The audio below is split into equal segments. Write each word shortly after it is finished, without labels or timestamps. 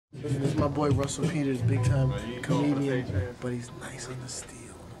This is my boy Russell Peters, big time comedian, but he's nice on the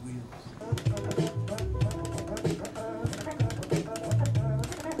steel, on the wheels.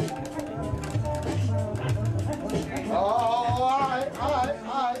 Oh, all right.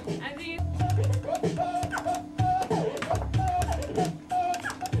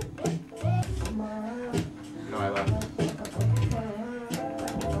 No, I love it.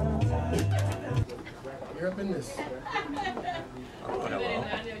 You're up in this. Oh, hello.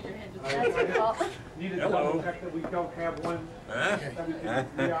 Hello. We don't have one.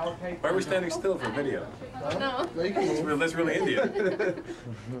 Why are we standing still for video? No. No, you can move. That's really Indian.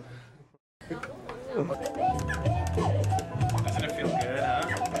 Doesn't it feel good, huh?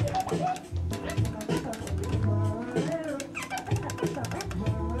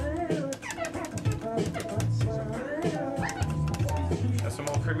 That's some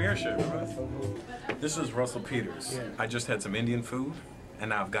old premiere shit, remember? This is Russell Peters. Yeah. I just had some Indian food, and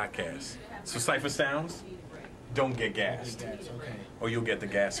now I've got gas. So Cipha sounds, don't get gassed. Okay. Or you'll get the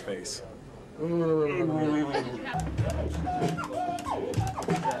gas face.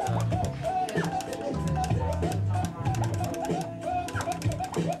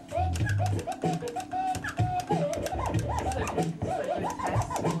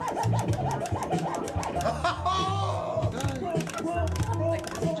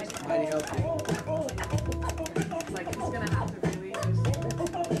 Mighty healthy. Like he's gonna have to really just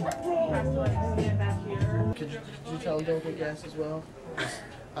has to like stand back here. Could you tell him don't get gas as well?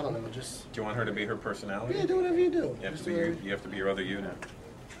 I don't know, just... Do you want her to be her personality? Yeah, do whatever you do. You have to be you have to be your other you now.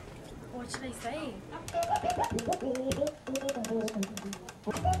 What should I say?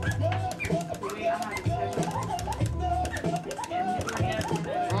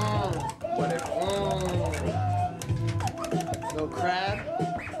 No crab?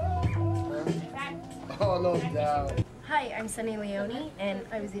 Oh, no doubt. Hi, I'm Sunny Leone, and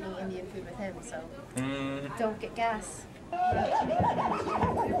I was eating Indian food with him, so don't get gas.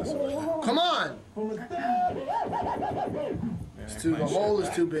 Come on! It's too, the hole is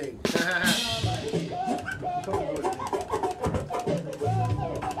too big.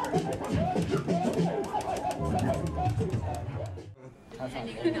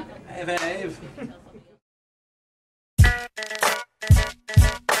 Hey, babe.